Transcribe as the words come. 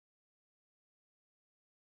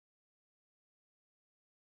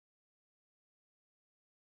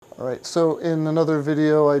All right, so in another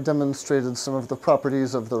video I demonstrated some of the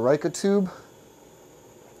properties of the Rijke tube.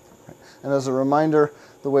 And as a reminder,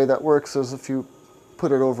 the way that works is if you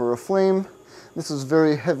put it over a flame, this is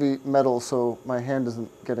very heavy metal, so my hand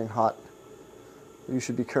isn't getting hot. You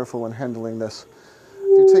should be careful when handling this.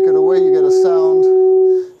 If you take it away, you get a sound,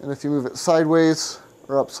 and if you move it sideways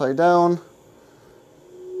or upside down,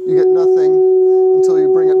 you get nothing until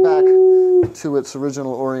you bring it back to its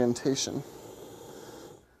original orientation.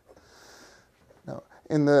 Now,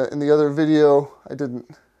 in the other video, I didn't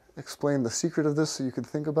explain the secret of this so you could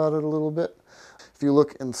think about it a little bit. If you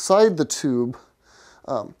look inside the tube,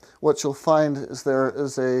 what you'll find is there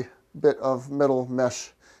is a bit of metal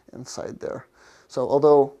mesh inside there. So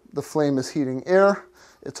although the flame is heating air,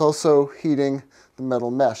 it's also heating the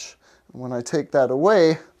metal mesh. And when I take that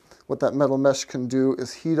away, what that metal mesh can do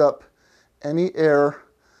is heat up any air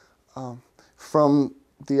from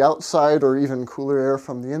the outside or even cooler air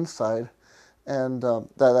from the inside. And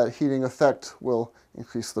that heating effect will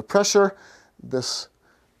increase the pressure. This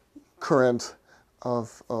current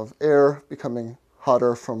of air becoming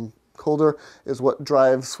hotter from colder is what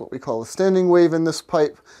drives what we call a standing wave in this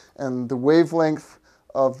pipe, and the wavelength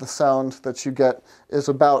of the sound that you get is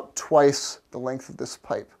about twice the length of this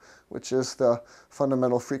pipe, which is the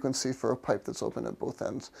fundamental frequency for a pipe that's open at both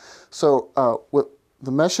ends. So what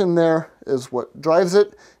the mesh in there is what drives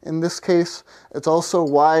it in this case. It's also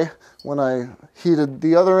why when I heated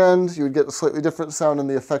the other end, you would get a slightly different sound and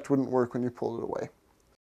the effect wouldn't work when you pulled it away.